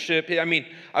leadership.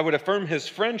 I would affirm his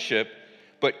friendship,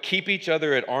 but keep each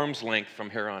other at arm's length from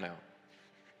here on out.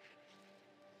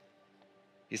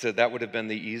 He said that would have been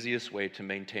the easiest way to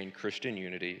maintain Christian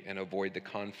unity and avoid the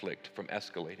conflict from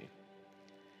escalating.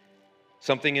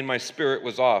 Something in my spirit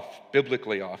was off,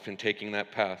 biblically off, in taking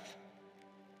that path.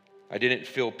 I didn't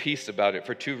feel peace about it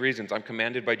for 2 reasons. I'm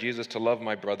commanded by Jesus to love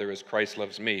my brother as Christ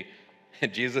loves me.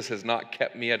 And Jesus has not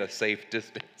kept me at a safe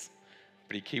distance,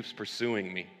 but he keeps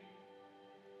pursuing me.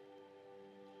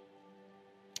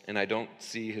 And I don't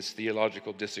see his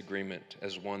theological disagreement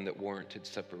as one that warranted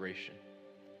separation.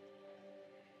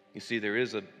 You see, there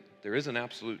is an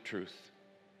absolute truth.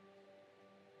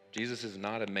 Jesus is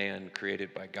not a man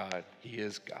created by God. He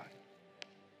is God.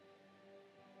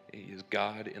 He is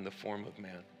God in the form of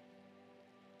man.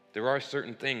 There are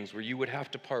certain things where you would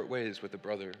have to part ways with a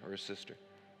brother or a sister.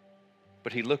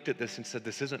 But he looked at this and said,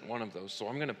 this isn't one of those, so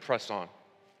I'm going to press on.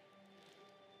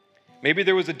 Maybe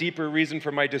there was a deeper reason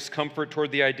for my discomfort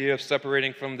toward the idea of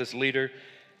separating from this leader,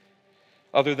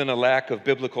 other than a lack of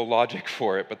biblical logic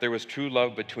for it, but there was true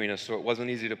love between us, so it wasn't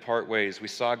easy to part ways. We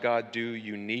saw God do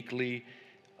uniquely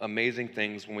amazing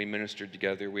things when we ministered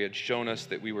together. We had shown us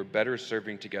that we were better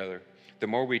serving together. The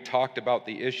more we talked about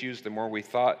the issues, the more we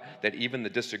thought that even the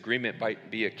disagreement might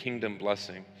be a kingdom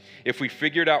blessing. If we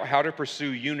figured out how to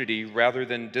pursue unity rather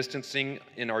than distancing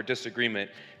in our disagreement,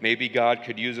 maybe God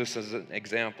could use us as an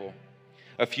example.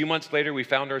 A few months later, we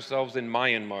found ourselves in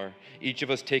Myanmar, each of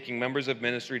us taking members of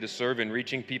ministry to serve in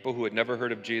reaching people who had never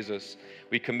heard of Jesus.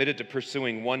 We committed to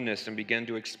pursuing oneness and began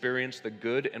to experience the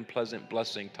good and pleasant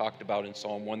blessing talked about in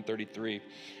Psalm 133.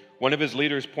 One of his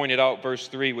leaders pointed out verse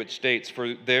 3, which states,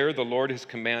 "For there the Lord has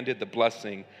commanded the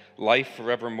blessing, life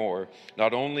forevermore.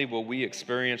 Not only will we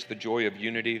experience the joy of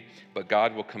unity, but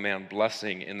God will command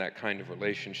blessing in that kind of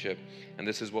relationship." And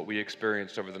this is what we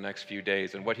experienced over the next few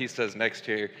days. And what he says next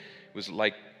here was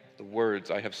like the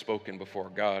words I have spoken before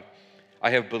God.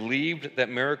 I have believed that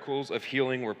miracles of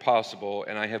healing were possible,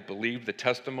 and I have believed the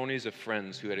testimonies of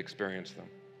friends who had experienced them.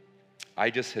 I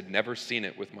just had never seen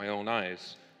it with my own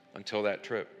eyes until that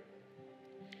trip.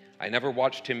 I never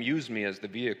watched him use me as the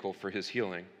vehicle for his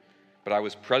healing, but I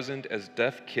was present as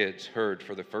deaf kids heard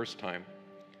for the first time.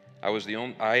 I was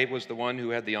the one who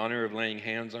had the honor of laying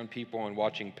hands on people and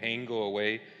watching pain go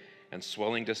away and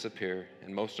swelling disappear.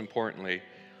 And most importantly,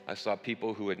 I saw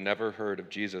people who had never heard of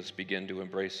Jesus begin to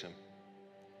embrace him.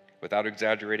 Without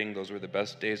exaggerating, those were the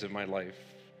best days of my life.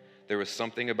 There was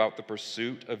something about the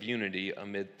pursuit of unity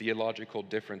amid theological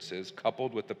differences,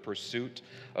 coupled with the pursuit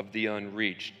of the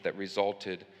unreached, that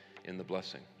resulted in the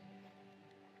blessing.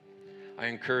 I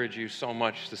encourage you so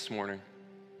much this morning,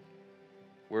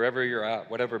 wherever you're at,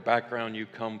 whatever background you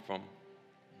come from,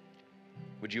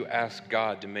 would you ask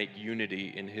God to make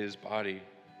unity in his body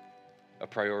a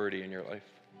priority in your life,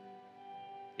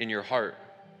 in your heart?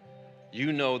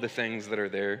 You know the things that are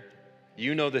there.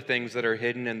 You know the things that are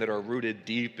hidden and that are rooted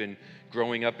deep in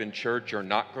growing up in church or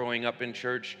not growing up in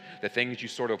church, the things you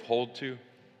sort of hold to,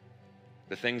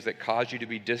 the things that cause you to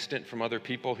be distant from other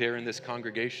people here in this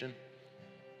congregation.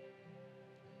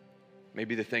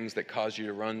 Maybe the things that cause you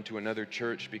to run to another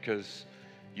church because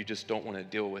you just don't want to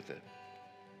deal with it.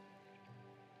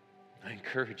 I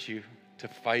encourage you to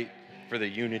fight for the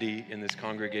unity in this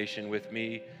congregation with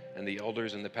me and the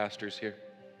elders and the pastors here.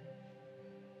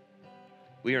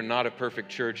 We are not a perfect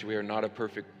church. We are not a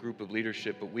perfect group of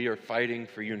leadership, but we are fighting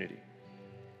for unity.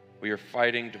 We are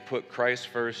fighting to put Christ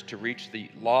first, to reach the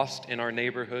lost in our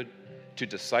neighborhood, to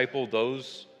disciple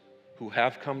those who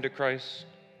have come to Christ.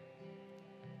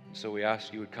 So we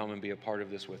ask you would come and be a part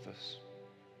of this with us.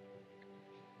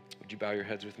 Would you bow your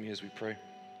heads with me as we pray?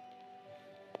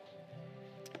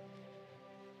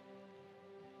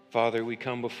 Father, we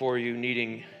come before you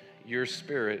needing your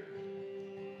Spirit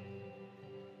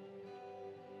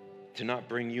to not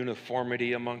bring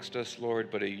uniformity amongst us,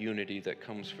 Lord, but a unity that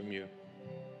comes from you.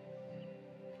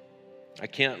 I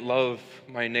can't love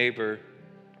my neighbor,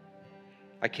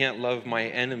 I can't love my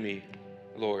enemy,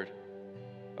 Lord,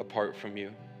 apart from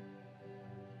you.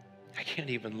 I can't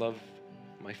even love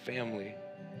my family,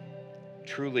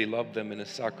 truly love them in a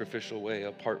sacrificial way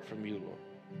apart from you, Lord.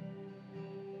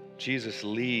 Jesus,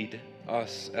 lead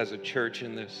us as a church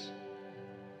in this.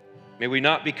 May we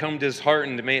not become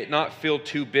disheartened. May it not feel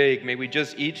too big. May we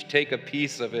just each take a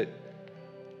piece of it.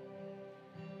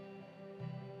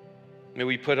 May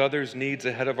we put others' needs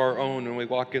ahead of our own when we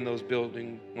walk in those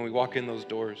buildings, when we walk in those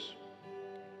doors.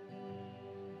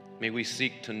 May we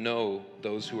seek to know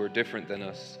those who are different than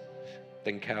us,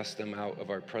 then cast them out of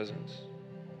our presence.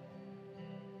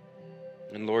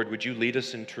 And Lord, would you lead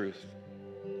us in truth?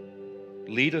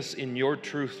 Lead us in your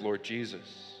truth, Lord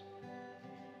Jesus.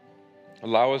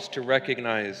 Allow us to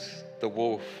recognize the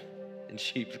wolf in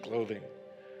sheep's clothing.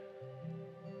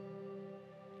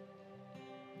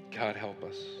 God, help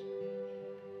us.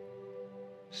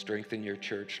 Strengthen your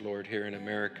church, Lord, here in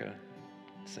America,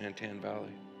 Santan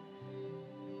Valley.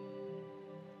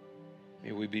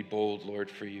 May we be bold, Lord,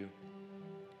 for you.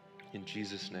 In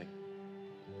Jesus' name,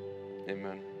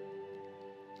 amen.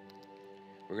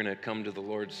 We're going to come to the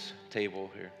Lord's table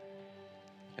here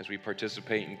as we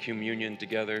participate in communion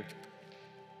together.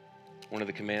 One of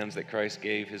the commands that Christ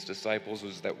gave his disciples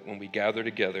was that when we gather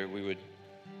together, we would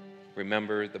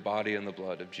remember the body and the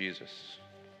blood of Jesus.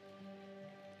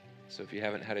 So if you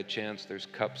haven't had a chance, there's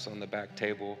cups on the back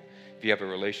table. If you have a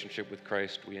relationship with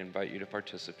Christ, we invite you to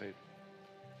participate.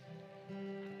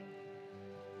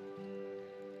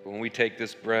 When we take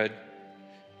this bread,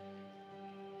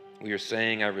 we are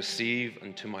saying, I receive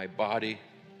unto my body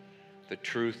the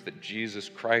truth that Jesus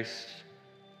Christ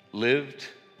lived,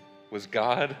 was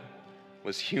God,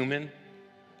 was human,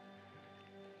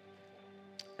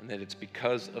 and that it's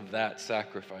because of that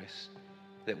sacrifice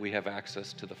that we have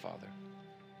access to the Father.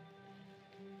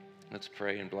 Let's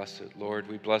pray and bless it. Lord,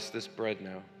 we bless this bread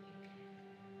now.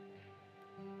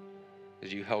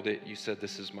 As you held it, you said,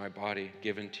 this is my body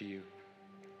given to you.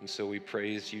 And so we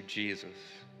praise you, Jesus.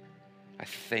 I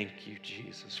thank you,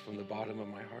 Jesus, from the bottom of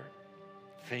my heart.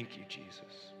 Thank you,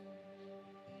 Jesus,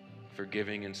 for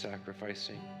giving and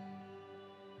sacrificing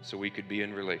so we could be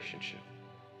in relationship.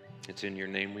 It's in your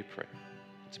name we pray.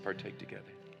 Let's partake together.